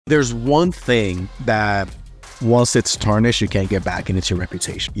There's one thing that once it's tarnished, you can't get back, and it's your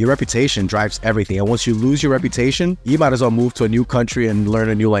reputation. Your reputation drives everything. And once you lose your reputation, you might as well move to a new country and learn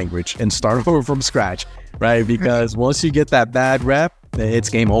a new language and start over from scratch, right? Because once you get that bad rep, it's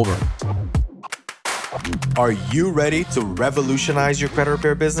game over. Are you ready to revolutionize your credit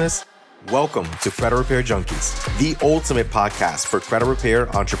repair business? Welcome to Credit Repair Junkies, the ultimate podcast for credit repair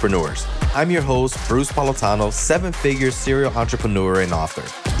entrepreneurs. I'm your host, Bruce Politano, seven-figure serial entrepreneur and author.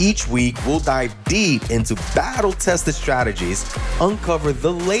 Each week, we'll dive deep into battle-tested strategies, uncover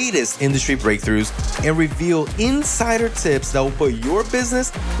the latest industry breakthroughs, and reveal insider tips that will put your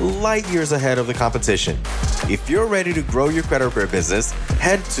business light years ahead of the competition. If you're ready to grow your credit repair business,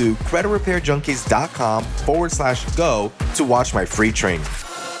 head to creditrepairjunkies.com/go to watch my free training.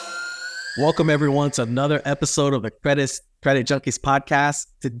 Welcome everyone to another episode of the Credit Junkies podcast.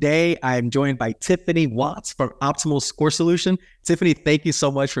 Today, I am joined by Tiffini Watts from Optimal Score Solution. Tiffini, thank you so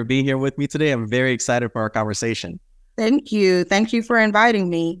much for being here with me today. I'm very excited for our conversation. Thank you. Thank you for inviting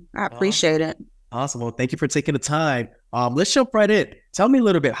me. I appreciate it. Awesome. Well, thank you for taking the time. Let's jump right in. Tell me a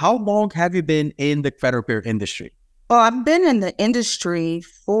little bit, how long have you been in the credit repair industry? Well, I've been in the industry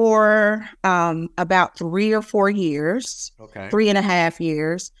for about 3 or 4 years, 3.5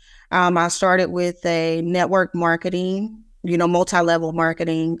 years. I started with a network marketing, multi-level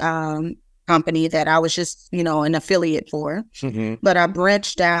marketing company that I was just, an affiliate for. Mm-hmm. But I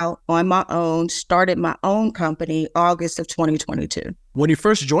branched out on my own, started my own company August of 2022. When you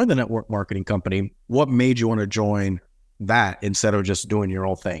first joined the network marketing company, what made you want to join that instead of just doing your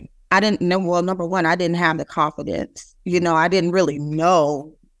own thing? I didn't know. Well, number one, I didn't have the confidence. I didn't really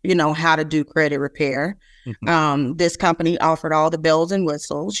know, how to do credit repair. Mm-hmm. This company offered all the bells and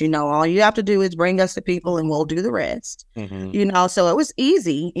whistles. All you have to do is bring us the people and we'll do the rest. Mm-hmm. So it was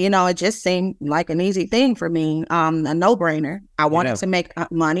easy. It just seemed like an easy thing for me, a no-brainer. I wanted to make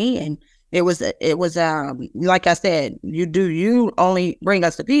money, and it was like I said, you only bring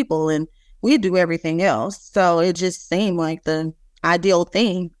us the people and we do everything else. So it just seemed like the ideal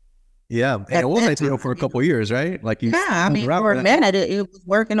thing. Yeah, and it was ideal for a couple of years, right? For a minute, it was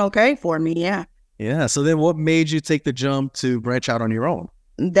working okay for me. Yeah. Yeah. So then, what made you take the jump to branch out on your own?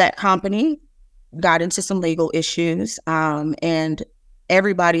 That company got into some legal issues, and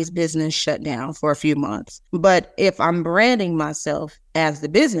everybody's business shut down for a few months. But if I'm branding myself as the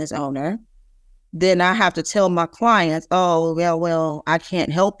business owner, then I have to tell my clients, "Oh, well, I can't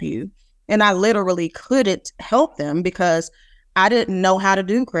help you," and I literally couldn't help them because I didn't know how to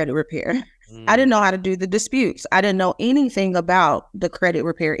do credit repair. I didn't know how to do the disputes. I didn't know anything about the credit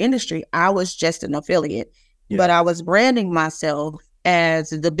repair industry. I was just an affiliate, but I was branding myself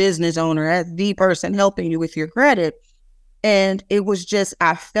as the business owner, as the person helping you with your credit. And it was just,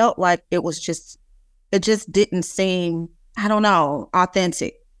 I felt like it just didn't seem,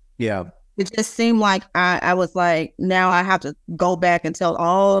 authentic. Yeah. It just seemed like I was like, now I have to go back and tell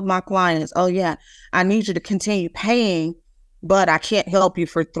all of my clients, oh yeah, I need you to continue paying, but I can't help you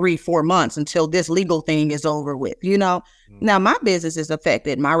for 3-4 months until this legal thing is over with, Now my business is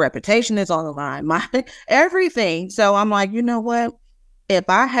affected. My reputation is on the line, my everything. So I'm like, you know what? If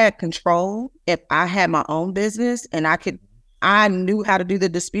I had control, if I had my own business and I knew how to do the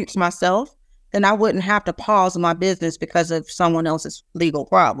disputes myself, then I wouldn't have to pause my business because of someone else's legal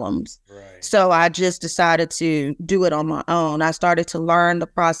problems. Right. So I just decided to do it on my own. I started to learn the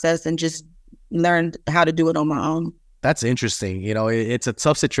process and just learned how to do it on my own. That's interesting. It's a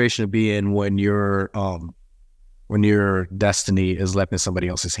tough situation to be in when your destiny is left in somebody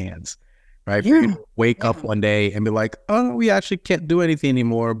else's hands, right? Yeah. You wake up one day and be like, oh, we actually can't do anything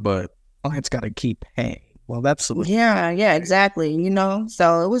anymore, but it's got to keep paying. Well, that's exactly.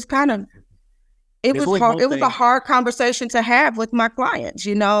 So it was it was a hard conversation to have with my clients,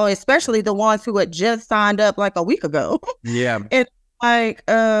 especially the ones who had just signed up like a week ago. Yeah.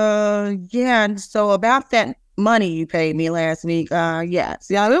 And so about that money you paid me last week,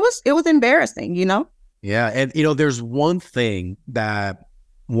 it was embarrassing, Yeah, and there's one thing that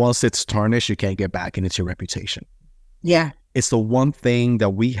once it's tarnished, you can't get back, and it's your reputation. Yeah. It's the one thing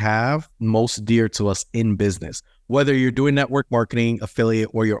that we have most dear to us in business. Whether you're doing network marketing, affiliate,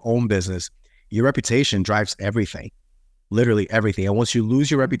 or your own business, your reputation drives everything, literally everything. And once you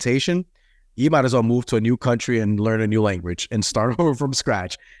lose your reputation, you might as well move to a new country and learn a new language and start over from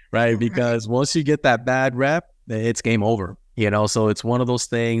scratch, right? Because once you get that bad rep, it's game over, So it's one of those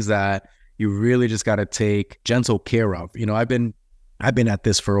things that you really just got to take gentle care of. I've been at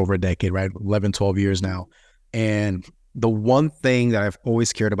this for over a decade, right? 11, 12 years now. And the one thing that I've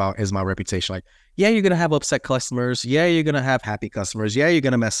always cared about is my reputation. Like, yeah, you're going to have upset customers. Yeah, you're going to have happy customers. Yeah, you're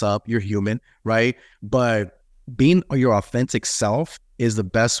going to mess up. You're human, right? But being your authentic self is the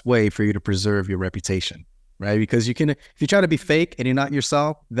best way for you to preserve your reputation, right? Because you can, if you try to be fake and you're not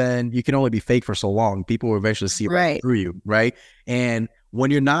yourself, then you can only be fake for so long. People will eventually see right through you, right? And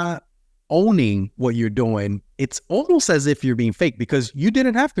when you're not owning what you're doing, it's almost as if you're being fake because you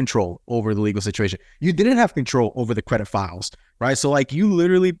didn't have control over the legal situation. You didn't have control over the credit files, right? So like you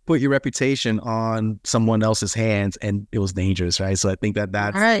literally put your reputation on someone else's hands and it was dangerous, right? So I think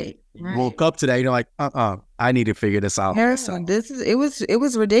that's right. Woke up today, you're like, I need to figure this out. Harrison, it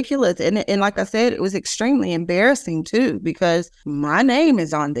was ridiculous. And like I said, it was extremely embarrassing too, because my name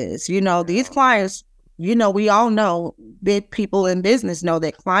is on this. You know, these clients, you know, we all know, big people in business know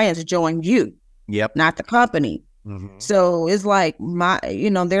that clients join you, not the company. Mm-hmm. So it's like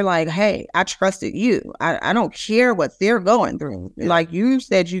they're like, hey, I trusted you. I don't care what they're going through. Like you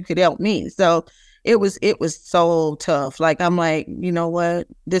said, you could help me. So it was so tough. Like, I'm like, you know what,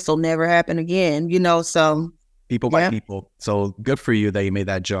 this will never happen again. You know, so people by people. So good for you that you made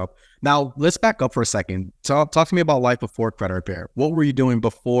that jump. Now let's back up for a second. Talk to me about life before credit repair. What were you doing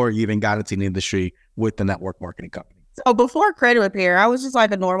before you even got into the industry with the network marketing company? So before credit repair, I was just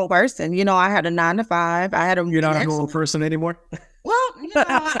like a normal person. You know, I had a 9 to 5. You're not a normal person anymore? Well, you know,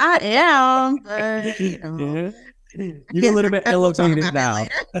 I am. But, you know, you're a little bit elevated now.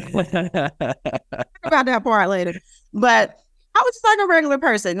 About that part later. But I was just like a regular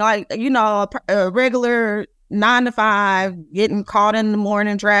person, like, you know, a regular 9 to 5, getting caught in the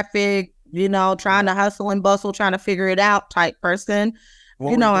morning traffic, you know, trying to hustle and bustle, trying to figure it out type person.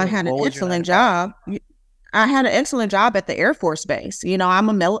 I had an excellent job. I had an excellent job at the Air Force Base. You know, I'm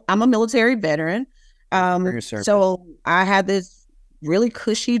a military veteran. So I had this really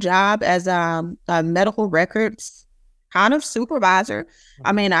cushy job as a medical records kind of supervisor.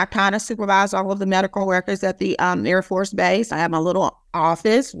 I mean, I kind of supervise all of the medical records at the Air Force Base. I have my little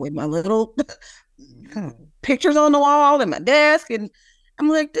office with my little pictures on the wall and my desk, and I'm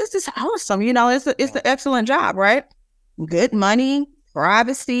like, this is awesome. You know, it's an excellent job, right? Good money,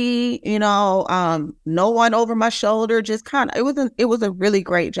 privacy, you know, no one over my shoulder, just kind of, it was a really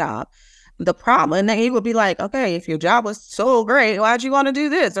great job. The problem, and then he would be like, okay, if your job was so great, why'd you want to do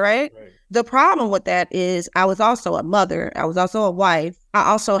this, right? The problem with that is I was also a mother. I was also a wife. I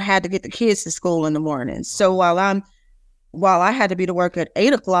also had to get the kids to school in the morning. So while I had to be to work at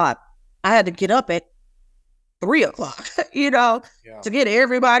 8:00, I had to get up at 3:00, you know, to get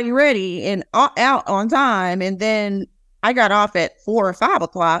everybody ready and out on time. And then I got off at 4 or 5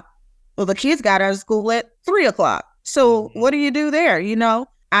 o'clock. Well, the kids got out of school at 3:00. So what do you do there? You know,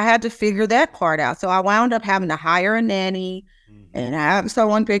 I had to figure that part out. So I wound up having to hire a nanny and have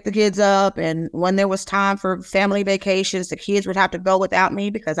someone pick the kids up. And when there was time for family vacations, the kids would have to go without me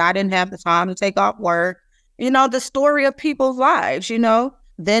because I didn't have the time to take off work. You know, the story of people's lives, you know.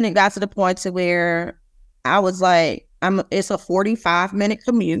 Then it got to the point to where I was like, it's a 45-minute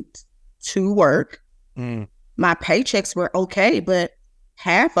commute to work. My paychecks were okay, but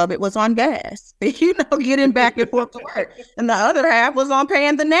half of it was on gas, you know, getting back and forth to work. And the other half was on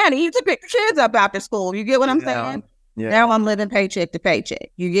paying the nanny to pick the kids up after school. You get what I'm saying? Yeah. Now I'm living paycheck to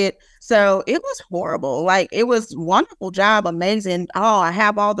paycheck. So it was horrible. Like, it was a wonderful job, amazing. Oh, I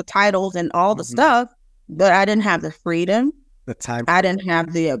have all the titles and all the stuff, but I didn't have the freedom. The time. I didn't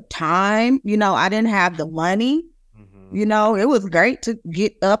have the time, you know, I didn't have the money. You know, it was great to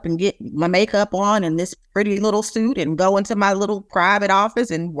get up and get my makeup on and this pretty little suit and go into my little private office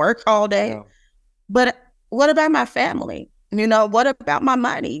and work all day. Yeah. But what about my family? You know, what about my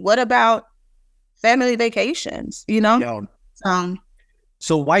money? What about family vacations? You know? Yeah.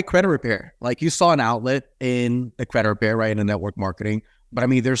 So why credit repair? Like, you saw an outlet in the credit repair, right, in the network marketing. But I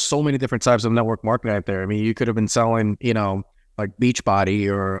mean, there's so many different types of network marketing out there. I mean, you could have been selling, you know, like Beachbody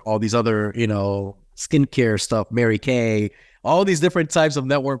or all these other, you know, skincare stuff, Mary Kay, all these different types of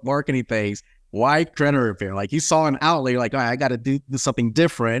network marketing things. Why credit repair? Like, you saw an outlet, you're like, all right, I got to do something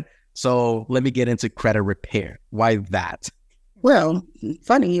different. So let me get into credit repair. Why that? Well,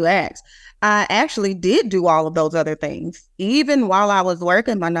 funny you ask. I actually did do all of those other things. Even while I was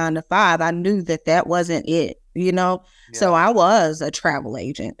working my 9 to 5, I knew that wasn't it, you know? Yeah. So I was a travel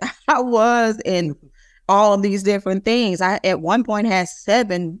agent. I was in all of these different things. I, at one point, had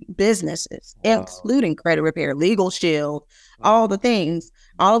 7 businesses, including credit repair, Legal Shield, all the things,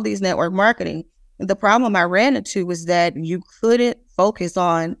 all of these network marketing. The problem I ran into was that you couldn't focus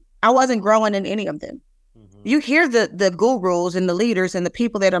on, I wasn't growing in any of them. You hear the gurus and the leaders and the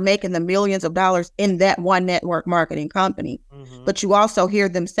people that are making the millions of dollars in that one network marketing company. But you also hear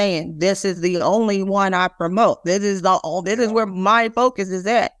them saying, this is the only one I promote. This is where my focus is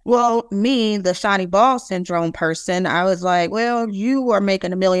at. Well, me, the shiny ball syndrome person, I was like, well, you are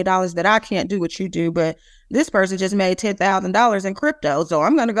making $1 million that I can't do what you do, but this person just made $10,000 in crypto. So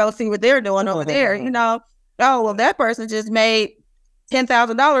I'm going to go see what they're doing over there. Oh, well, that person just made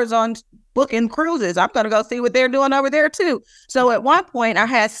 $10,000 on booking cruises. I'm going to go see what they're doing over there too. So at one point I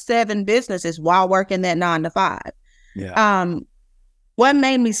had 7 businesses while working that 9 to 5. Yeah. What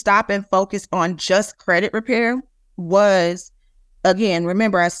made me stop and focus on just credit repair was, again,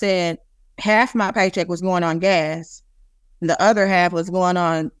 remember I said half my paycheck was going on gas. The other half was going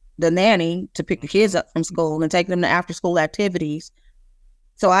on the nanny to pick the kids up from school and take them to after school activities.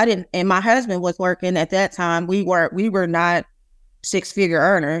 So I didn't, and my husband was working at that time. We were not 6-figure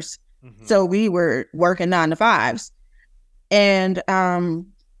earners. So we were working 9 to 5s, and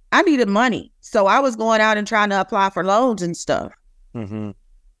I needed money. So I was going out and trying to apply for loans and stuff.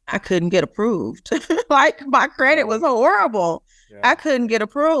 I couldn't get approved. Like, my credit was horrible. Yeah. I couldn't get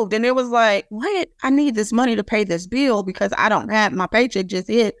approved. And it was like, what? I need this money to pay this bill because I don't have, my paycheck just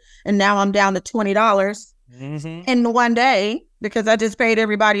hit. And now I'm down to $20 in one day because I just paid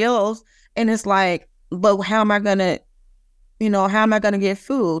everybody else. And it's like, but how am I going to, how am I going to get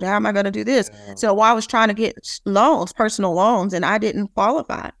food? How am I going to do this? Yeah. So I was trying to get loans, personal loans, and I didn't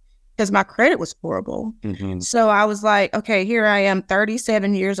qualify because my credit was horrible. So I was like, okay, here I am,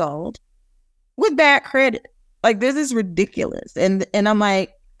 37 years old with bad credit. Like, this is ridiculous. And I'm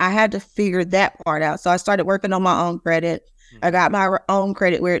like, I had to figure that part out. So I started working on my own credit. I got my own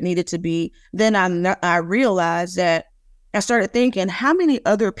credit where it needed to be. Then I realized that I started thinking, how many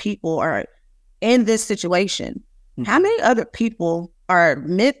other people are in this situation? How many other people are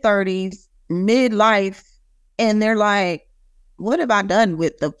mid-30s, midlife, and they're like, what have I done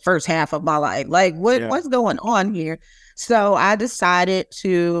with the first half of my life? Like, what's going on here? So I decided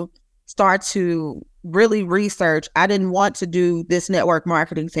to start to really research. I didn't want to do this network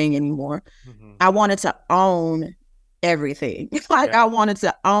marketing thing anymore. I wanted to own everything. I wanted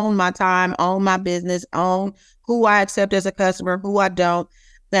to own my time, own my business, own who I accept as a customer, who I don't.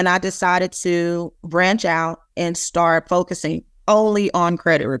 Then I decided to branch out and start focusing only on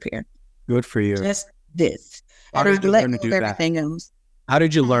credit repair. Good for you. Just this. How did you learn to do everything else. How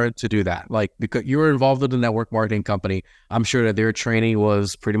did you learn to do that? Like, because you were involved with the network marketing company, I'm sure that their training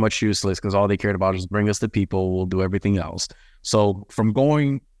was pretty much useless because all they cared about is bring us the people, we'll do everything else. So from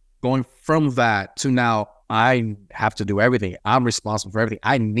going from that to now, I have to do everything. I'm responsible for everything.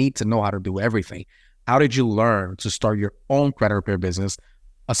 I need to know how to do everything. How did you learn to start your own credit repair business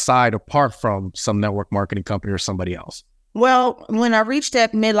apart from some network marketing company or somebody else? Well, when I reached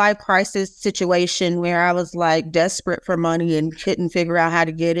that midlife crisis situation where I was like desperate for money and couldn't figure out how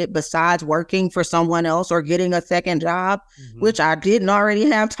to get it besides working for someone else or getting a second job, which I didn't already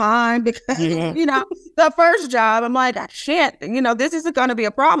have time because, the first job, I'm like, I can't, this isn't going to be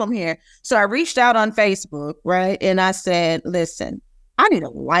a problem here. So I reached out on Facebook, right? And I said, listen, I need a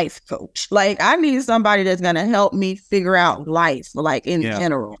life coach. Like, I need somebody that's going to help me figure out life, like in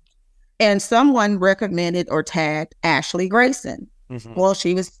general. And someone recommended or tagged Ashley Grayson. Well,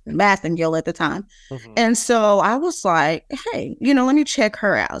 she was Mathengale at the time. And so I was like, hey, let me check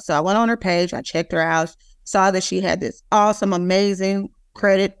her out. So I went on her page. I checked her out, saw that she had this awesome, amazing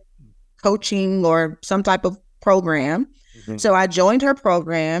credit coaching or some type of program. So I joined her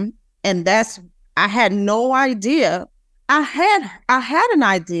program, and I had no idea. I had an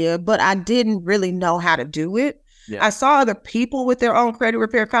idea, but I didn't really know how to do it. Yeah. I saw other people with their own credit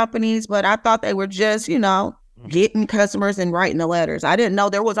repair companies, but I thought they were just, getting customers and writing the letters. I didn't know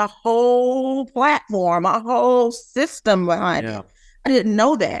there was a whole platform, a whole system behind it. I didn't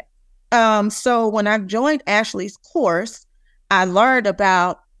know that. So when I joined Ashley's course, I learned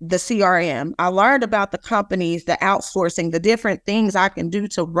about the CRM. I learned about the companies, the outsourcing, the different things I can do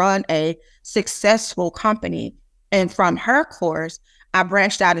to run a successful company. And from her course, I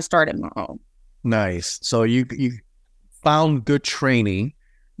branched out and started my own. Nice. So you found good training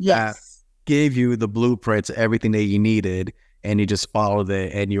that gave you the blueprints, everything that you needed, and you just followed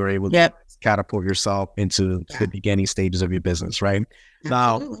it, and you were able to catapult yourself into the beginning stages of your business, right?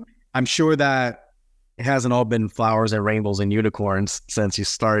 Absolutely. Now, I'm sure that it hasn't all been flowers and rainbows and unicorns since you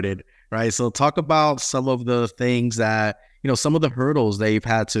started, right? So talk about some of the things that, some of the hurdles that you've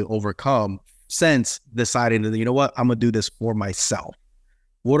had to overcome since deciding that, I'm going to do this for myself.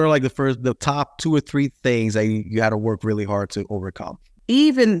 What are like the top 2 or 3 things that you had to work really hard to overcome?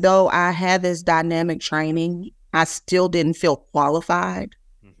 Even though I had this dynamic training, I still didn't feel qualified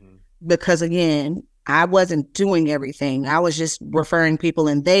because, again, I wasn't doing everything. I was just referring people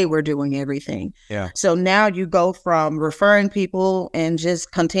and they were doing everything. Yeah. So now you go from referring people and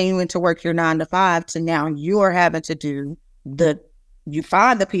just continuing to work your 9 to 5 to now you're having to do you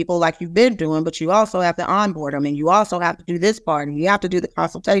find the people like you've been doing, but you also have to onboard them and you also have to do this part and you have to do the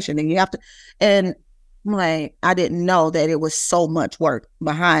consultation and you have to, and like, I didn't know that it was so much work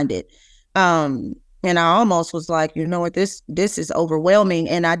behind it. And I almost was like, you know what, this is overwhelming.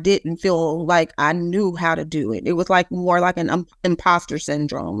 And I didn't feel like I knew how to do it. It was like more like an imposter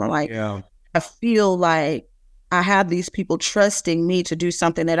syndrome. Or like, I feel like I have these people trusting me to do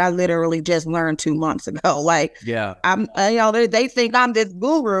something that I literally just learned 2 months ago. Like, they think I'm this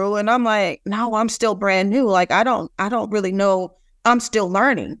guru and I'm like, no, I'm still brand new. Like, I don't really know. I'm still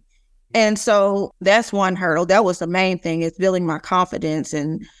learning. And so that's one hurdle. That was the main thing, is building my confidence.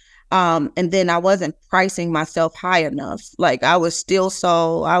 And then I wasn't pricing myself high enough. Like, I was still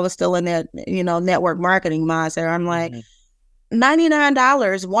in that, network marketing mindset. I'm like,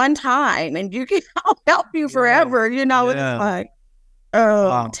 $99 one time and you can, I'll help you forever. It's like,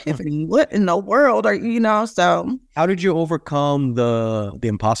 Tiffini, what in the world are so. How did you overcome the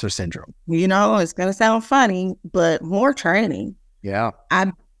imposter syndrome? It's going to sound funny, but more training. Yeah.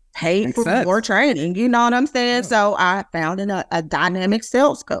 I paid for more training, you know what I'm saying? Yeah. So I found a dynamic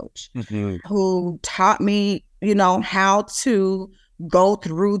sales coach who taught me, how to go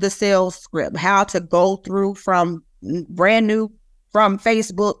through the sales script, how to go through from brand new from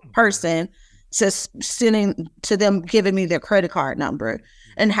Facebook person to sending to them, giving me their credit card number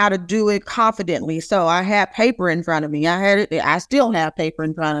and how to do it confidently. So I had paper in front of me. I still have paper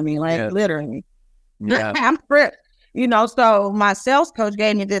in front of me, like literally. Yeah. I'm prepped. So my sales coach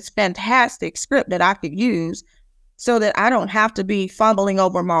gave me this fantastic script that I could use so that I don't have to be fumbling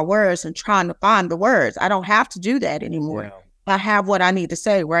over my words and trying to find the words. I don't have to do that anymore. Yeah. I have what I need to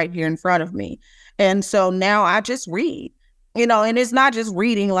say right here in front of me. And so now I just read, and it's not just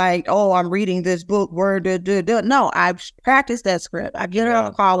reading like, oh, I'm reading this book, word, No, I practice that script. I get on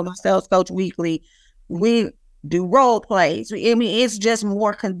a call with my sales coach weekly. We do role plays. I mean, it's just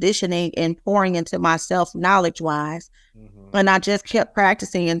more conditioning and pouring into myself knowledge-wise. And I just kept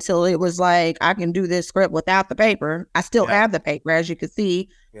practicing until it was like, I can do this script without the paper. I still have the paper, as you can see,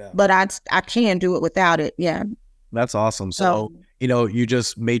 but I can do it without it. Yeah. That's awesome. So, you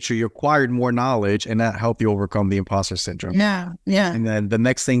just made sure you acquired more knowledge and that helped you overcome the imposter syndrome. Yeah. Yeah. And then the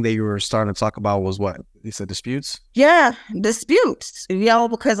next thing that you were starting to talk about was what? You said disputes? Yeah. Disputes.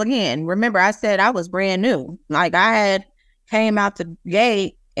 Because again, remember I said I was brand new. Like I had came out the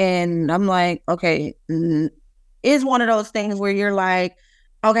gate and I'm like, okay, it's one of those things where you're like,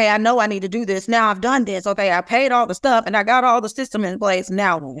 okay, I know I need to do this. Now I've done this. Okay. I paid all the stuff and I got all the system in place.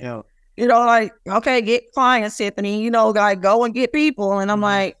 Now, like, okay, get clients, Tiffini, like go and get people. And I'm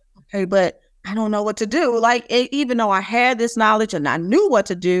like, okay, but I don't know what to do. Like, even though I had this knowledge and I knew what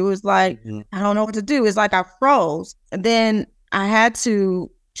to do, it's like, I don't know what to do. It's like I froze. And then I had to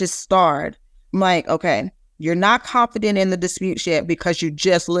just start. I'm like, okay, you're not confident in the disputes yet because you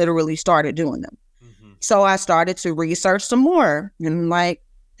just literally started doing them. So I started to research some more. And like,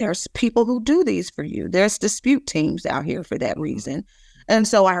 there's people who do these for you. There's dispute teams out here for that reason. And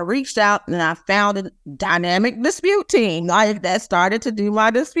so I reached out and I found a dynamic dispute team that started to do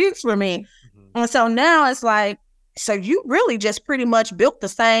my disputes for me. And so now it's like, so you really just pretty much built the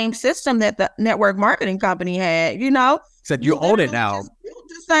same system that the network marketing company had, Said you own it now. Built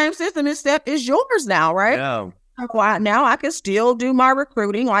the same system except it's yours now, right? Yeah. Now I can still do my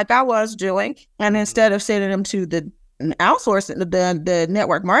recruiting like I was doing. And instead of sending them to the outsourcing, the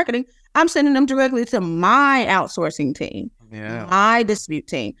network marketing, I'm sending them directly to my outsourcing team. Yeah. My dispute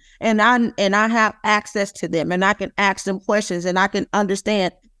team. And I have access to them and I can ask them questions and I can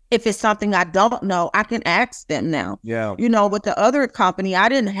understand if it's something I don't know, I can ask them now. Yeah. With the other company, I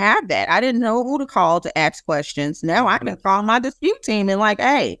didn't have that. I didn't know who to call to ask questions. Now I can call my dispute team and like,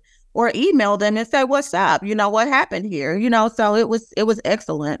 hey, or email them and say, what's up? What happened here? So it was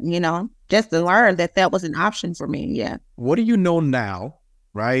excellent, just to learn that was an option for me. Yeah. What do you know now?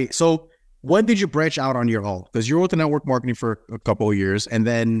 Right. So when did you branch out on your own? Because you were with the network marketing for a couple of years and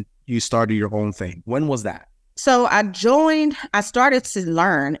then you started your own thing. When was that? So I started to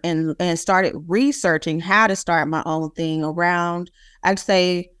learn and started researching how to start my own thing around, I'd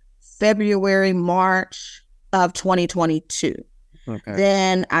say February, March of 2022. Okay.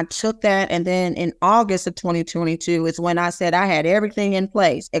 Then I took that and then in August of 2022 is when I said I had everything in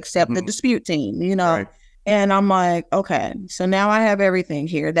place except the dispute team, Right. And I'm like, okay, so now I have everything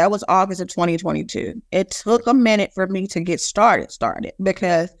here. That was August of 2022. It took a minute for me to get started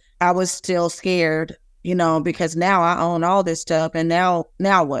because I was still scared, because now I own all this stuff and now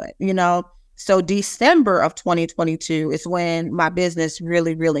what, So December of 2022 is when my business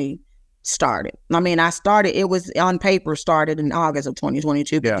really, really started. I mean, it was on paper started in August of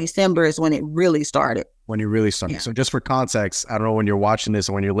 2022, but December is when it really started. When you really started. Yeah. So just for context, I don't know when you're watching this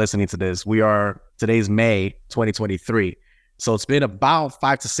or when you're listening to this, today's May 2023. So it's been about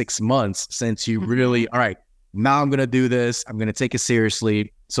 5 to 6 months since you really, all right, now I'm going to do this. I'm going to take it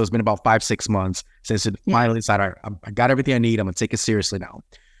seriously. So it's been about 5, 6 months since you finally decided, all right, I got everything I need. I'm going to take it seriously now.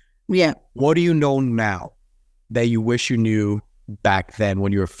 Yeah. What do you know now that you wish you knew back then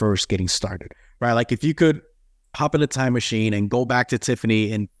when you were first getting started, right? Like if you could hop in a time machine and go back to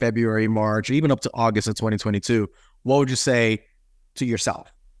Tiffini in February, March, or even up to August of 2022, what would you say to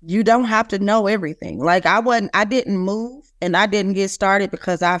yourself? You don't have to know everything. Like I didn't move and I didn't get started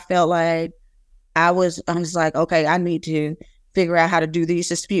because I felt like I was like, okay, I need to figure out how to do these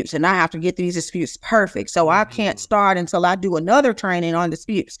disputes and I have to get these disputes perfect. So I can't start until I do another training on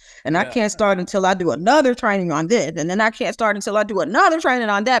disputes. And I can't start until I do another training on this. And then I can't start until I do another training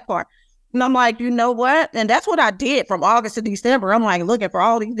on that part. And I'm like, you know what? And that's what I did from August to December. I'm like looking for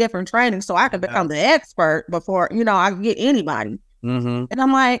all these different trainings so I can become the expert before, I can get anybody. And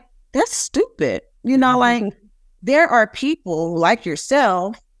I'm like, that's stupid. Like there are people like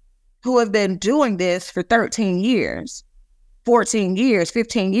yourself who have been doing this for 13 years. 14 years,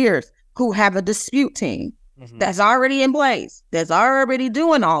 15 years, who have a dispute team that's already in place, that's already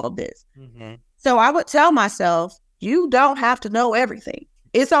doing all of this. So I would tell myself, you don't have to know everything.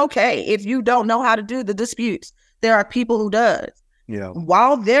 It's okay if you don't know how to do the disputes. There are people who does. Yeah.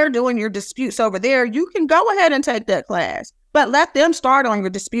 While they're doing your disputes over there, you can go ahead and take that class, but let them start on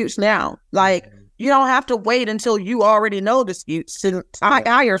your disputes now. Like you don't have to wait until you already know disputes to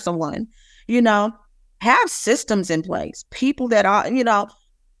hire someone, Have systems in place. People that are,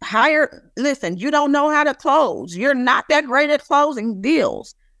 listen, you don't know how to close. You're not that great at closing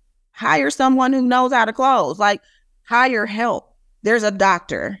deals. Hire someone who knows how to close. Like, hire help. There's a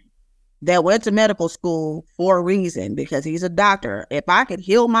doctor that went to medical school for a reason because he's a doctor. If I could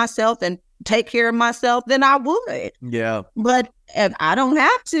heal myself and take care of myself, then I would. Yeah. But if I don't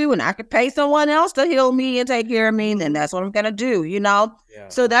have to and I could pay someone else to heal me and take care of me, then that's what I'm going to do, Yeah.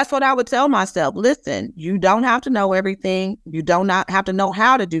 So that's what I would tell myself. Listen, you don't have to know everything. You do not have to know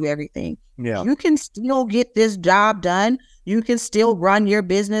how to do everything. Yeah. You can still get this job done. You can still run your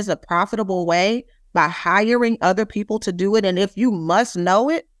business a profitable way by hiring other people to do it. And if you must know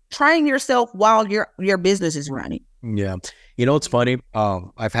it, train yourself while your business is running. Yeah. It's funny.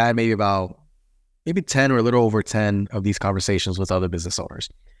 I've had maybe 10 or a little over 10 of these conversations with other business owners,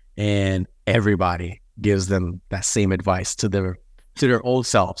 and everybody gives them that same advice to their old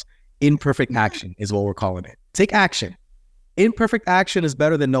selves. Imperfect action is what we're calling it. Take action. Imperfect action is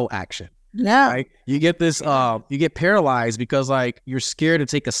better than no action. Yeah. Right? You get this, you get paralyzed because like you're scared to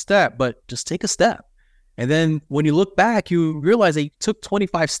take a step, but just take a step. And then when you look back, you realize that you took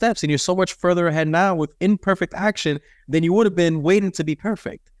 25 steps and you're so much further ahead now with imperfect action than you would have been waiting to be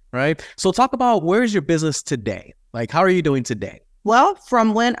perfect, right? So talk about, where's your business today? Like, how are you doing today? Well,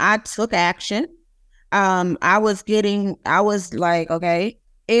 from when I took action, I was like, okay,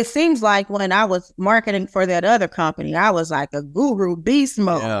 it seems like when I was marketing for that other company, I was like a guru beast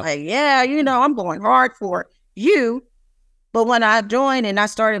mode. Yeah. Like, I'm going hard for you. But when I joined and I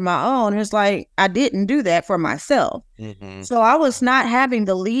started my own, it's like I didn't do that for myself. So I was not having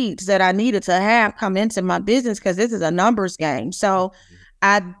the leads that I needed to have come into my business because this is a numbers game. So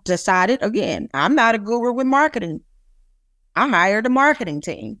I decided, again, I'm not a guru with marketing. I hired a marketing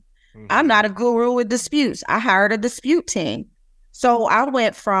team. I'm not a guru with disputes. I hired a dispute team. So I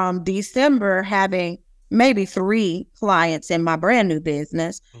went from December having maybe 3 clients in my brand new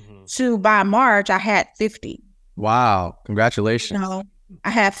business to by March, I had 50. Wow. Congratulations. I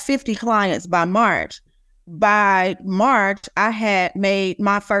had 50 clients by March. By March, I had made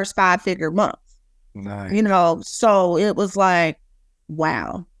my first 5-figure month. Nice. So it was like,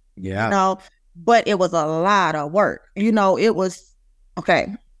 wow. Yeah. But it was a lot of work. It was,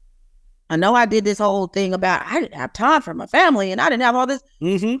 okay, I know I did this whole thing about I didn't have time for my family and I didn't have all this.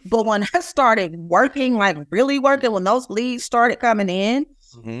 But when I started working, like really working, when those leads started coming in,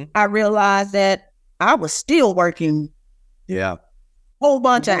 I realized that I was still working. Yeah. Whole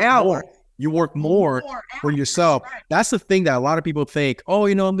bunch of hours. You work more for yourself. Right. That's the thing that a lot of people think, oh,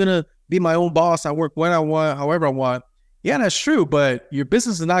 I'm going to be my own boss. I work when I want, however I want. Yeah, that's true. But your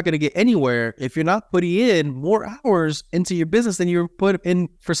business is not going to get anywhere if you're not putting in more hours into your business than you're put in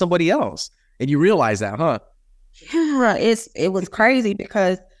for somebody else. And you realize that, huh? Yeah, it was crazy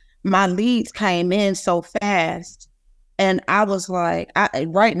because my leads came in so fast. And I was like,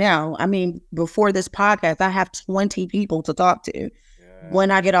 right now, before this podcast, I have 20 people to talk to.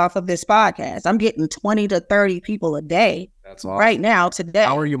 when I get off of this podcast. I'm getting 20 to 30 people a day. That's awesome. Right now, today.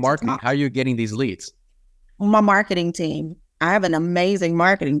 How are you marketing? How are you getting these leads? My marketing team. I have an amazing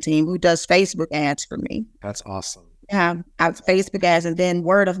marketing team who does Facebook ads for me. That's awesome. Yeah, I have Facebook ads and then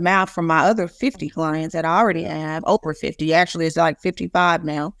word of mouth from my other 50 clients that I already have, over 50. Actually, it's like 55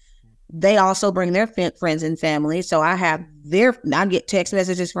 now. They also bring their friends and family. So I get text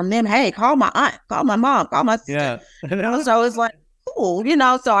messages from them. Hey, call my aunt, call my mom, call my sister. Yeah. So it's like, cool,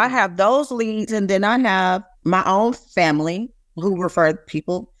 so I have those leads, and then I have my own family who refer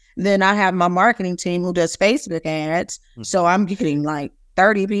people. Then I have my marketing team who does Facebook ads. Mm-hmm. So I'm getting like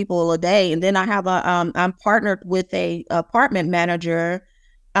 30 people a day. And then I have I'm partnered with a apartment manager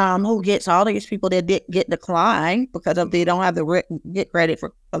who gets all these people that get declined because they don't have get credit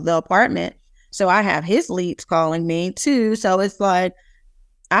for the apartment. So I have his leads calling me too. So it's like,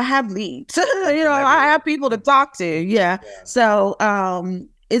 I have leads, I have people to talk to. Yeah. So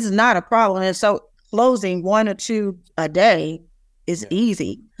it's not a problem. And so closing 1 or 2 a day is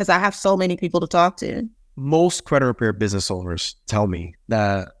easy because I have so many people to talk to. Most credit repair business owners tell me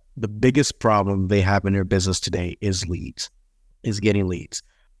that the biggest problem they have in their business today is getting leads.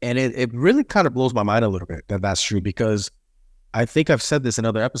 And it really kind of blows my mind a little bit that that's true, because I think I've said this in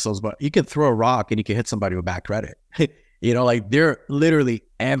other episodes, but you can throw a rock and you can hit somebody with bad credit. Like they're literally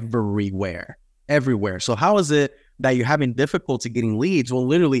everywhere. So how is it that you're having difficulty getting leads when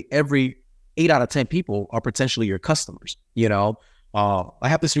literally every 8 out of 10 people are potentially your customers? I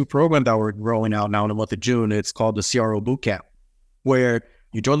have this new program that we're rolling out now in the month of June. It's called the CRO Bootcamp, where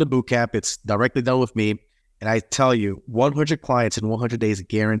you join the bootcamp. It's directly done with me. And I tell you, 100 clients in 100 days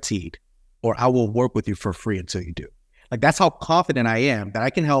guaranteed, or I will work with you for free until you do. Like, that's how confident I am that I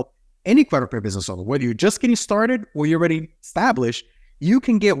can help any credit repair business owner, whether you're just getting started or you're already established. You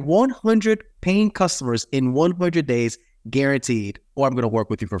can get 100 paying customers in 100 days guaranteed, or I'm going to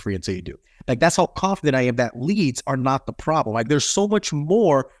work with you for free until you do. Like, that's how confident I am that leads are not the problem. Like, there's so much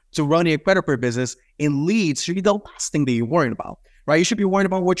more to running a credit repair business, and leads should be the last thing that you're worried about, right? You should be worried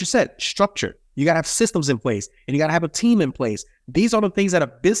about what you said, structure. You got to have systems in place, and you got to have a team in place. These are the things that a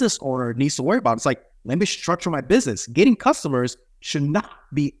business owner needs to worry about. It's like, let me structure my business. Getting customers should not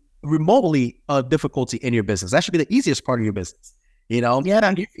be remotely a difficulty in your business. That should be the easiest part of your business.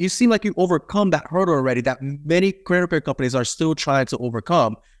 Yeah. You seem like you overcome that hurdle already that many credit repair companies are still trying to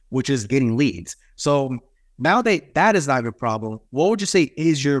overcome, which is getting leads. So now that is not a problem, what would you say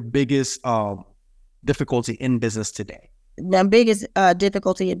is your biggest difficulty in business today? The biggest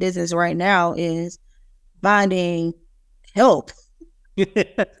difficulty in business right now is finding help.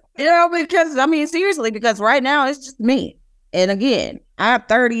 Seriously, because right now it's just me. And again, I have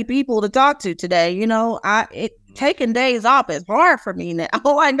 30 people to talk to today. Taking days off is hard for me now.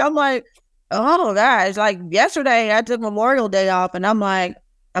 I'm like, oh gosh, like yesterday I took Memorial Day off, and I'm like,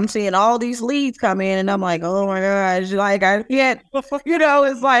 I'm seeing all these leads come in, and I'm like, oh my gosh, like I can't,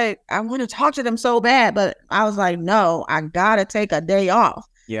 it's like, I want to talk to them so bad, but I was like, no, I gotta take a day off.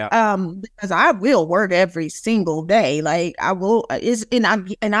 Yeah. Because I will work every single day. Like I will, and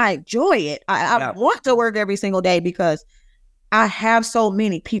I enjoy it. I want to work every single day because I have so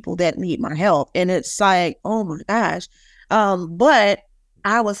many people that need my help, and it's like, oh my gosh. But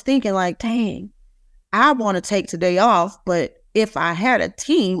I was thinking like, dang, I want to take today off, but if I had a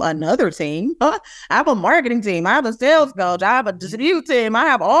team, another team, I have a marketing team, I have a sales coach, I have a dispute team, I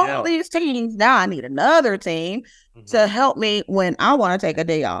have all these teams. Now I need another team to help me when I want to take a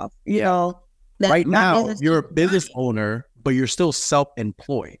day off. Right now, you're a business owner, but you're still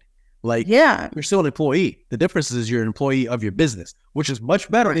self-employed. Like, you're still an employee. The difference is you're an employee of your business, which is much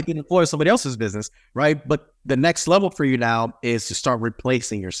better if you can employ somebody else's business, right? But the next level for you now is to start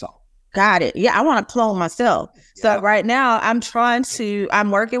replacing yourself. Got it. Yeah, I want to clone myself. So right now I'm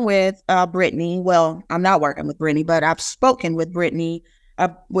working with Brittany. Well, I'm not working with Brittany, but I've spoken with Brittany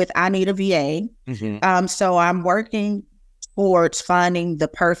with I Need a VA. Mm-hmm. So I'm working towards finding the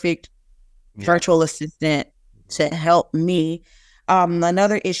perfect virtual assistant to help me.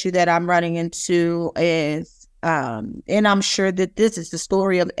 Another issue that I'm running into is, and I'm sure that this is the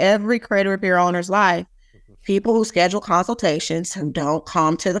story of every credit repair owner's life, people who schedule consultations who don't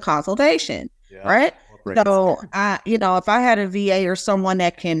come to the consultation, right? So, if I had a VA or someone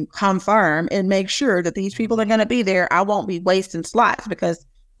that can confirm and make sure that these people are going to be there, I won't be wasting slots because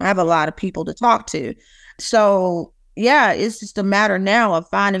I have a lot of people to talk to. So, it's just a matter now of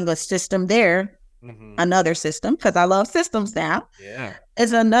finding a system there. Mm-hmm. Another system, because I love systems now. Yeah.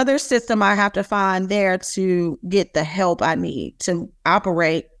 It's another system I have to find there to get the help I need to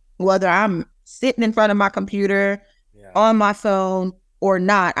operate, whether I'm sitting in front of my computer, on my phone, or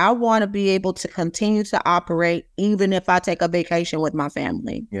not, I want to be able to continue to operate even if I take a vacation with my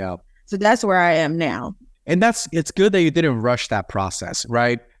family. Yeah. So that's where I am now. And it's good that you didn't rush that process,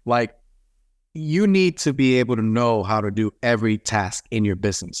 right? Like, you need to be able to know how to do every task in your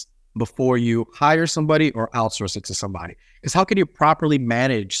business before you hire somebody or outsource it to somebody. Because how can you properly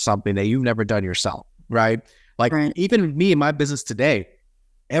manage something that you've never done yourself, right? Like, even me in my business today,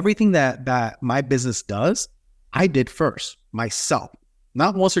 everything that my business does, I did first myself,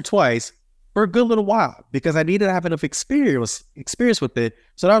 not once or twice, for a good little while, because I needed to have enough experience with it,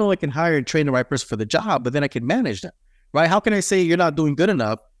 so not only I can hire and train the right person for the job, but then I can manage them, right? How can I say you're not doing good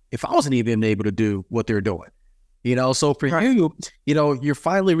enough if I wasn't even able to do what they're doing? So for you, you're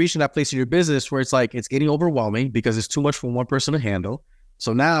finally reaching that place in your business where it's like, it's getting overwhelming because it's too much for one person to handle.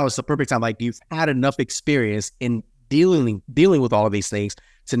 So now it's the perfect time. Like, you've had enough experience in dealing with all of these things.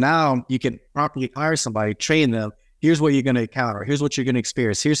 So now you can properly hire somebody, train them. Here's what you're going to encounter. Here's what you're going to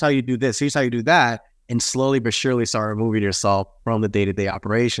experience. Here's how you do this. Here's how you do that. And slowly but surely start removing yourself from the day-to-day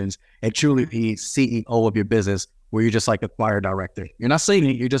operations and truly be CEO of your business, where you're just like a choir director. You're not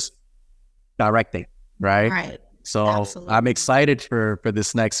singing, you're just directing, right? Right. So Absolutely. I'm excited for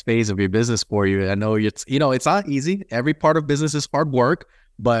this next phase of your business for you. I know it's not easy. Every part of business is hard work,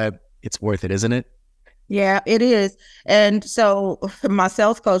 but it's worth it, isn't it? Yeah, it is. And so my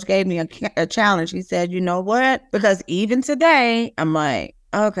sales coach gave me a challenge. He said, you know what? Because even today, I'm like,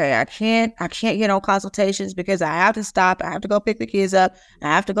 okay, I can't get on consultations because I have to stop. I have to go pick the kids up. I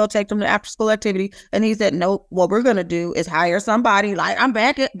have to go take them to after school activity. And he said, no, what we're going to do is hire somebody. Like, I'm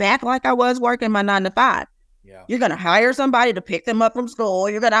back like I was working my 9 to 5. Yeah. You're going to hire somebody to pick them up from school.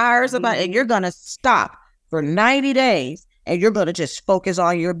 You're going to hire somebody and you're going to stop for 90 days and you're going to just focus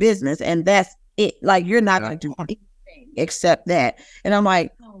on your business. And that's it. Like, you're not going to do anything except that. And I'm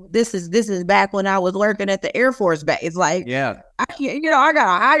like, oh, this is back when I was working at the Air Force base. It's like, yeah, I can't, I got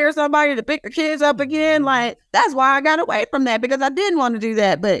to hire somebody to pick the kids up again. Like, that's why I got away from that, because I didn't want to do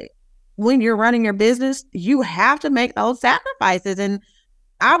that. But when you're running your business, you have to make those sacrifices. And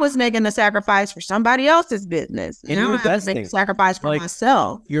I was making a sacrifice for somebody else's business. And now I have to make a sacrifice for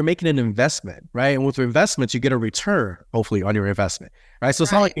myself. You're making an investment, right? And with investments, you get a return, hopefully, on your investment, right? So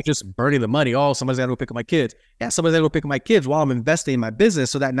it's not like you're just burning the money. Oh, somebody's got to go pick up my kids. Yeah, somebody's got to go pick up my kids while I'm investing in my business,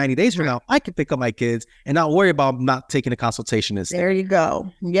 so that 90 days from now, I can pick up my kids and not worry about not taking a consultation instead. There you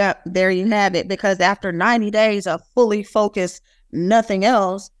go. Yep, there you have it. Because after 90 days of fully focused, nothing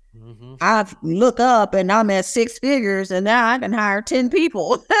else, I look up and I'm at 6 figures, and now I can hire 10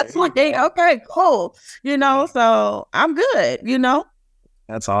 people. That's like, okay, cool. So I'm good,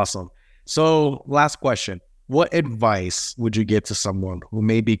 That's awesome. So last question. What advice would you give to someone who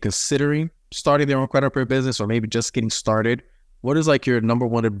may be considering starting their own credit repair business or maybe just getting started? What is like your number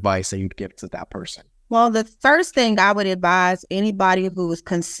one advice that you'd give to that person? Well, the first thing I would advise anybody who is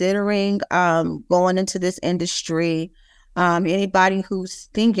considering going into this industry, anybody who's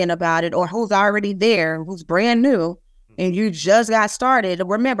thinking about it or who's already there, who's brand new, and you just got started.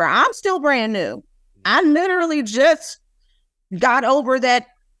 Remember, I'm still brand new. I literally just got over that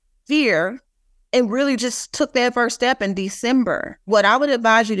fear and really just took that first step in December. What I would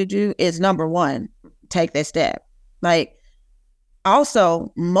advise you to do is, number one, take that step. Like,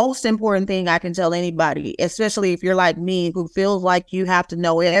 also, most important thing I can tell anybody, especially if you're like me, who feels like you have to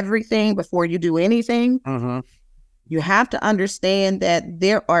know everything before you do anything, you have to understand that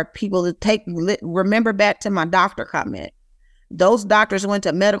there are people that remember back to my doctor comment. Those doctors went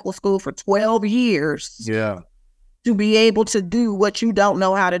to medical school for 12 years to be able to do what you don't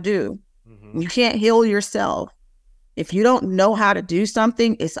know how to do. You can't heal yourself. If you don't know how to do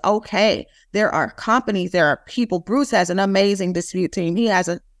something, it's okay. There are companies, there are people. Bruce has an amazing dispute team. He has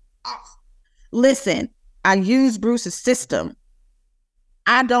listen, I use Bruce's system.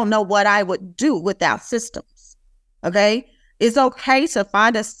 I don't know what I would do without systems. Okay? It's okay to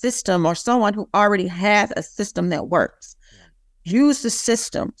find a system or someone who already has a system that works. Use the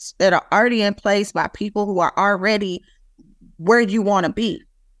systems that are already in place by people who are already where you want to be.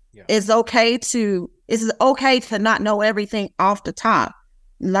 It's okay to not know everything off the top.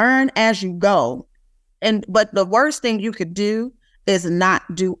 Learn as you go. But the worst thing you could do is not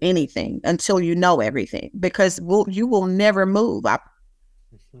do anything until you know everything, because you will never move.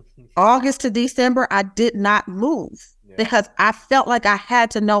 August to December, I did not move because I felt like I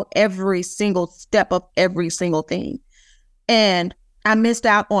had to know every single step of every single thing. And I missed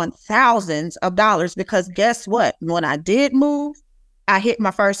out on thousands of dollars because guess what? When I did move, I hit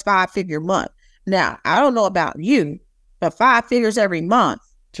my first 5-figure month. Now, I don't know about you, but 5 figures every month.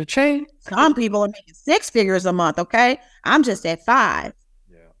 Cha-ching. Some people are making 6 figures a month, okay? I'm just at 5.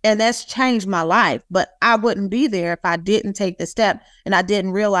 And that's changed my life. But I wouldn't be there if I didn't take the step and I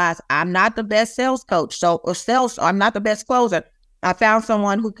didn't realize I'm not the best sales coach. I'm not the best closer. I found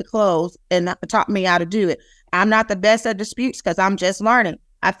someone who could close and taught me how to do it. I'm not the best at disputes because I'm just learning.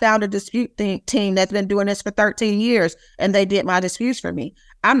 I found a dispute team that's been doing this for 13 years and they did my disputes for me.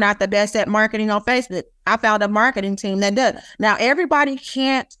 I'm not the best at marketing on Facebook. I found a marketing team that does. Now, everybody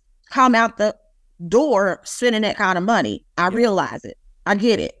can't come out the door spending that kind of money. I realize it. I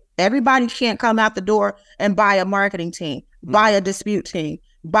get it. Everybody can't come out the door and buy a marketing team, buy a dispute team,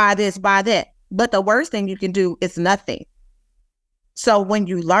 buy this, buy that. But the worst thing you can do is nothing. So when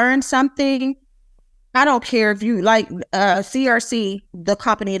you learn something, I don't care if you like CRC, the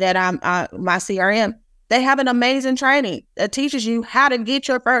company that I'm my CRM, they have an amazing training that teaches you how to get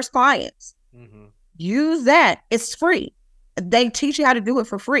your first clients. Mm-hmm. Use that. It's free. They teach you how to do it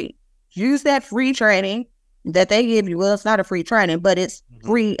for free. Use that free training that they give you. Well, it's not a free training, but it's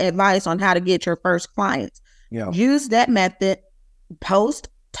free advice on how to get your first clients. Yeah. Use that method, post,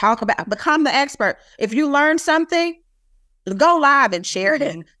 talk about, become the expert. If you learn something, go live and share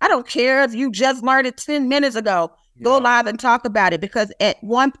it. I don't care if you just learned it 10 minutes ago. Yeah. Go live and talk about it, because at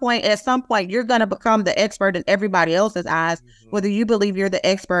some point, you're going to become the expert in everybody else's eyes, whether you believe you're the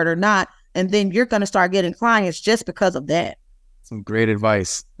expert or not. And then you're going to start getting clients just because of that. Some great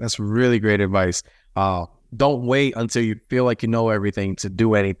advice. That's really great advice. Don't wait until you feel like you know everything to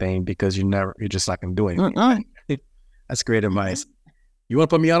do anything, because you're just not going to do anything. That's great advice. You want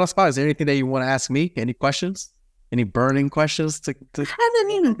to put me on the spot? Is there anything that you want to ask me? Any questions? Any burning questions? I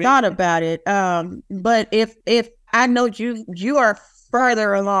haven't even thought about it. But if I know you are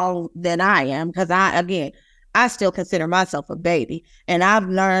further along than I am, because I still consider myself a baby, and I've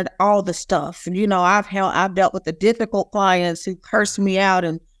learned all the stuff. You know, I've dealt with the difficult clients who cursed me out,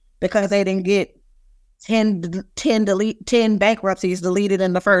 and because they didn't get 10 bankruptcies deleted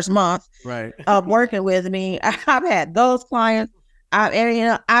in the first month of working with me. I've had those clients.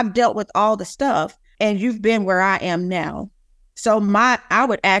 I've dealt with all the stuff, and you've been where I am now. So I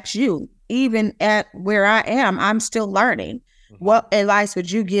would ask you, even at where I am, I'm still learning. Mm-hmm. What advice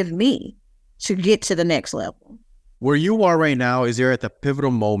would you give me to get to the next level? Where you are right now, is there at the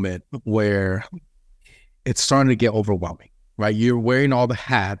pivotal moment where it's starting to get overwhelming, right? You're wearing all the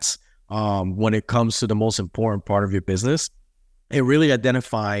hats when it comes to the most important part of your business, and really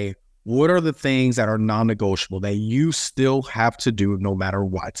identify what are the things that are non-negotiable that you still have to do no matter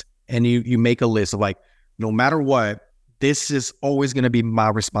what. And you make a list of like, no matter what, this is always going to be my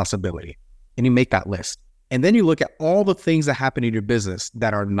responsibility. And you make that list. And then you look at all the things that happen in your business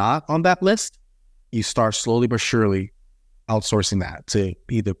that are not on that list. You start slowly but surely outsourcing that to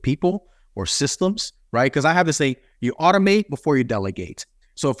either people or systems, right? Because I have this thing, you automate before you delegate.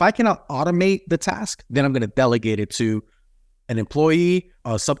 So if I cannot automate the task, then I'm going to delegate it to an employee,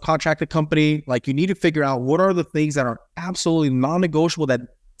 a subcontracted company. Like, you need to figure out what are the things that are absolutely non-negotiable that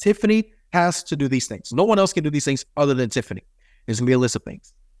Tiffini has to do these things. No one else can do these things other than Tiffini. There's going to be a list of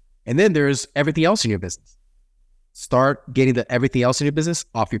things. And then there's everything else in your business. Start getting the everything else in your business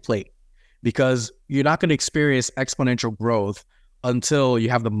off your plate, because you're not going to experience exponential growth until you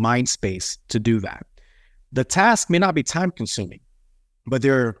have the mind space to do that. The task may not be time consuming, but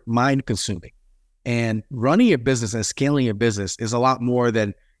they're mind consuming. And running a business and scaling your business is a lot more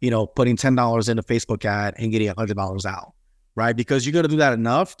than, putting $10 in a Facebook ad and getting $100 out, right? Because you're going to do that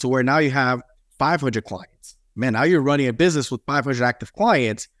enough to where now you have 500 clients. Man, now you're running a business with 500 active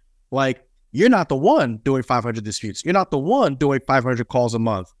clients. Like, you're not the one doing 500 disputes. You're not the one doing 500 calls a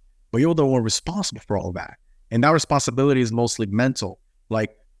month, but you're the one responsible for all of that. And that responsibility is mostly mental.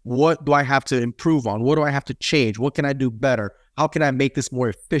 Like, what do I have to improve on? What do I have to change? What can I do better? How can I make this more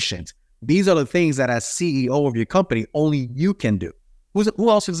efficient? These are the things that as CEO of your company, only you can do. Who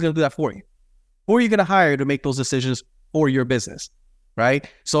else is going to do that for you? Who are you going to hire to make those decisions for your business, right?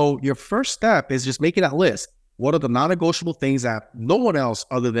 So your first step is just making that list. What are the non-negotiable things that no one else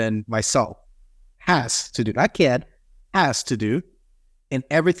other than myself has to do? Not can, has to do. And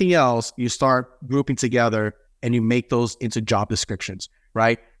everything else, you start grouping together and you make those into job descriptions,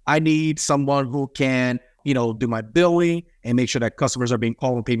 right? I need someone who can, do my billing and make sure that customers are being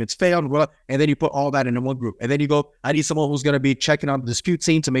called when payments failed. And then you put all that into one group. And then you go, I need someone who's going to be checking on the dispute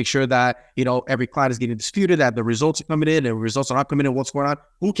scene to make sure that, every client is getting disputed, that the results are coming in and results are not coming in, what's going on.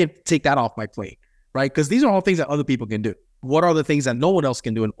 Who can take that off my plate, right? Because these are all things that other people can do. What are the things that no one else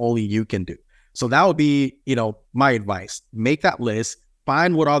can do and only you can do? So that would be, my advice. Make that list.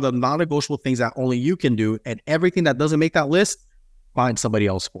 Find what are the non-negotiable things that only you can do, and everything that doesn't make that list, find somebody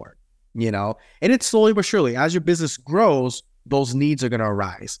else for it. And it's slowly but surely, as your business grows, those needs are going to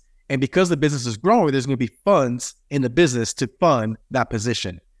arise. And because the business is growing, there's going to be funds in the business to fund that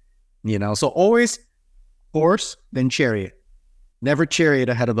position. you know? So always horse, then chariot. Never chariot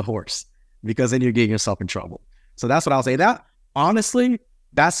ahead of the horse, because then you're getting yourself in trouble. So that's what I'll say. That honestly,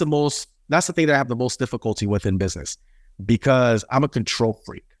 that's the thing that I have the most difficulty with in business, because I'm a control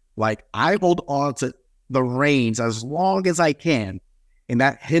freak. Like, I hold on to the reins as long as I can, and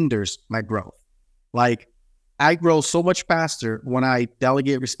that hinders my growth. Like, I grow so much faster when I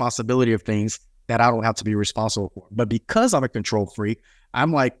delegate responsibility of things that I don't have to be responsible for. But because I'm a control freak,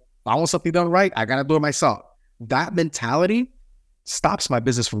 I'm like, I want something done right, I gotta do it myself. That mentality stops my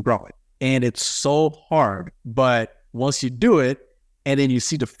business from growing. And it's so hard. But once you do it and then you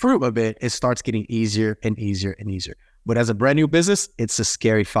see the fruit of it, it starts getting easier and easier and easier. But as a brand new business, it's a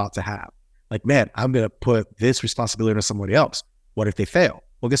scary thought to have. Like, man, I'm going to put this responsibility on somebody else. What if they fail?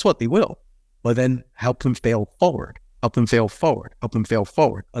 Well, guess what? They will. But then help them fail forward, help them fail forward, help them fail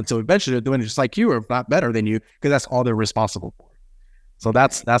forward, until eventually they're doing it just like you, or if not better than you, because that's all they're responsible for. So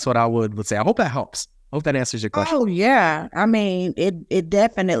that's what I would say. I hope that helps. I hope that answers your question. Oh yeah. I mean, it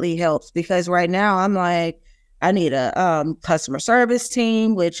definitely helps, because right now I'm like, I need a customer service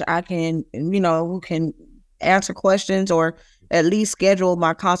team, which I can, who can answer questions or at least schedule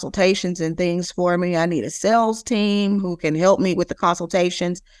my consultations and things for me. I need a sales team who can help me with the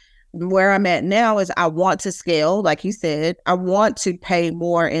consultations. Where I'm at now is I want to scale, like you said. I want to put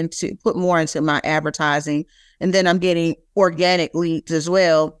more into my advertising, and then I'm getting organic leads as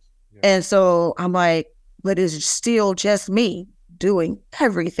well. Yeah. And so I'm like, but it's still just me doing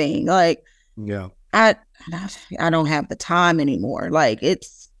everything. Like, yeah, I don't have the time anymore. Like,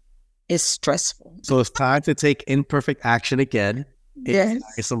 it's stressful. So it's time to take imperfect action again. Yes.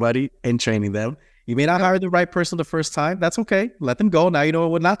 Somebody and training them. You may not hire the right person the first time. That's okay. Let them go. Now you know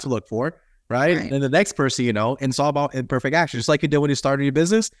what not to look for, right? And then the next person, and it's all about imperfect action. Just like you did when you started your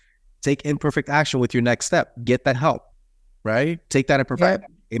business, take imperfect action with your next step. Get that help, right? Take that imperfect.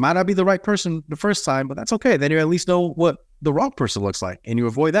 Yep. It might not be the right person the first time, but that's okay. Then you at least know what the wrong person looks like, and you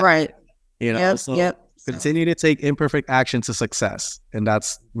avoid that. Right. So continue to take imperfect action to success. And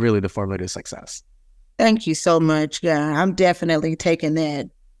that's really the formula to success. Thank you so much. Yeah, I'm definitely taking that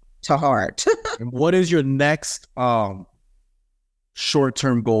to heart. And what is your next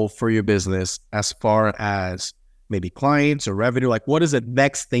short-term goal for your business, as far as maybe clients or revenue? Like, what is the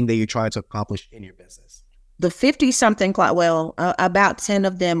next thing that you're trying to accomplish in your business? The 50-something clients, about 10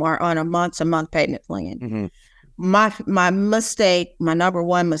 of them are on a month-to-month payment plan. Mm-hmm. My mistake, my number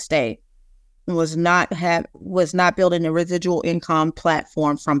one mistake, was not building a residual income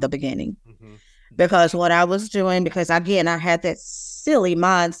platform from the beginning. Mm-hmm. Because what I was doing, because again, I had that silly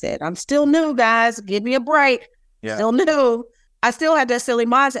mindset. I'm still new, guys. Give me a break. Yeah. Still new. I still had that silly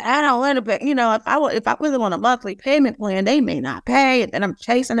mindset. I don't want to pay. If I was on a monthly payment plan, they may not pay, and then I'm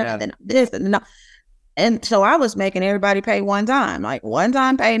chasing them, and then this and that. And so I was making everybody pay one time, like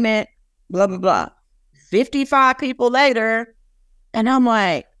one-time payment, blah blah blah. 55 people later, and I'm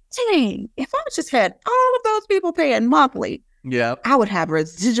like, dang, if I just had all of those people paying monthly, I would have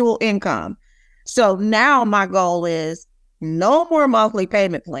residual income. So now my goal is no more monthly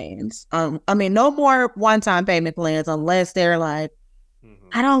payment plans. No more one-time payment plans, unless they're like,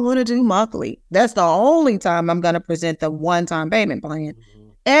 I don't want to do monthly. That's the only time I'm going to present the one-time payment plan. Mm-hmm.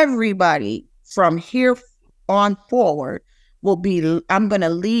 Everybody from here on forward I'm going to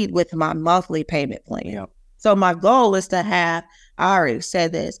lead with my monthly payment plan. Yeah. So my goal is to have, I already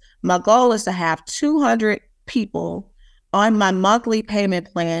said this, my goal is to have 200 people on my monthly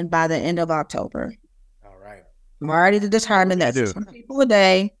payment plan by the end of October. All right. I'm already determined that some people a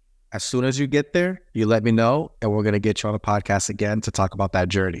day. As soon as you get there, you let me know, and we're going to get you on a podcast again to talk about that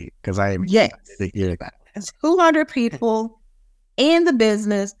journey, because I am excited to hear that. 200 people in the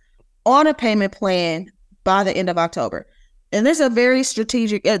business on a payment plan by the end of October. And there's a very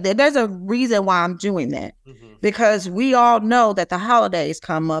strategic, there's a reason why I'm doing that. Mm-hmm. Because we all know that the holidays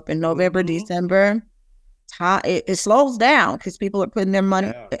come up in November, December. It slows down because people are putting their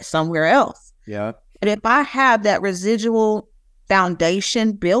money somewhere else. Yeah. And if I have that residual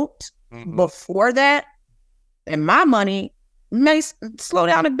foundation built before that, then my money may slow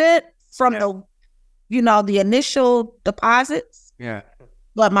down a bit from the initial deposits. Yeah.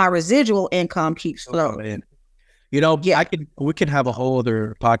 But my residual income keeps flowing. We can have a whole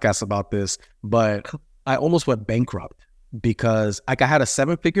other podcast about this, but I almost went bankrupt because I had a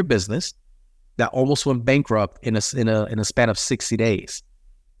 7-figure business that almost went bankrupt in a span of 60 days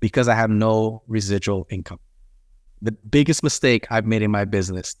because I have no residual income. The biggest mistake I've made in my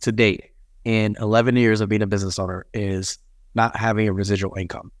business to date in 11 years of being a business owner is not having a residual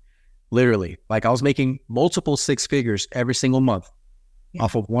income. Literally, like, I was making multiple 6 figures every single month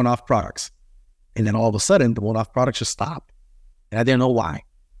off of one-off products. And then all of a sudden, the one-off products just stopped. And I didn't know why.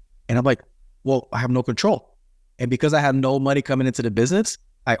 And I'm like, well, I have no control. And because I had no money coming into the business,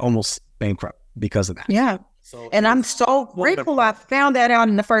 I almost bankrupt because of that. Yeah. So and I'm so grateful I found that out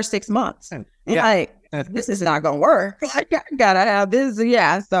in the first 6 months. Yeah. Like, this is not going to work. I got to have this.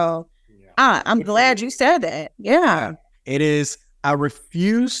 Yeah. So I'm glad you said that. Yeah. It is. I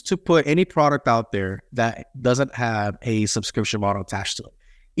refuse to put any product out there that doesn't have a subscription model attached to it.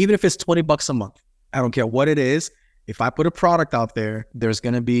 Even if it's $20 a month, I don't care what it is. If I put a product out there, there's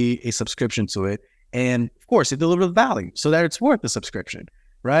going to be a subscription to it. And of course, it delivers value so that it's worth the subscription,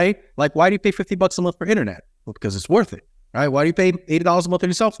 right? Like, why do you pay $50 a month for internet? Well, because it's worth it, right? Why do you pay $80 a month on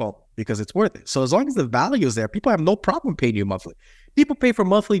your cell phone? Because it's worth it. So as long as the value is there, people have no problem paying you monthly. People pay for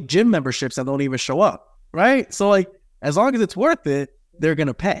monthly gym memberships that don't even show up, right? So like, as long as it's worth it, they're going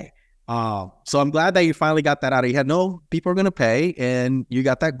to pay. So I'm glad that you finally got that out of your head. No, people are going to pay, and you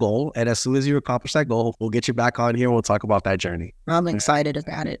got that goal. And as soon as you accomplish that goal, we'll get you back on here and we'll talk about that journey. I'm excited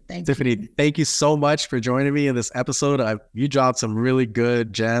about it. Thank you. Tiffini, thank you so much for joining me in this episode. You dropped some really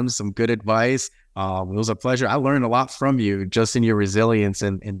good gems, some good advice. It was a pleasure. I learned a lot from you just in your resilience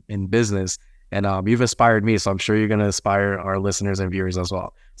in business. And you've inspired me, so I'm sure you're going to inspire our listeners and viewers as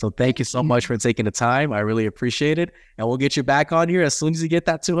well. So thank you so much for taking the time. I really appreciate it. And we'll get you back on here as soon as you get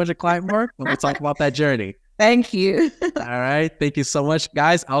that 200 client mark, and we'll talk about that journey. Thank you. All right. Thank you so much,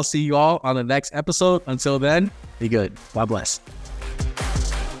 guys. I'll see you all on the next episode. Until then, be good. God bless.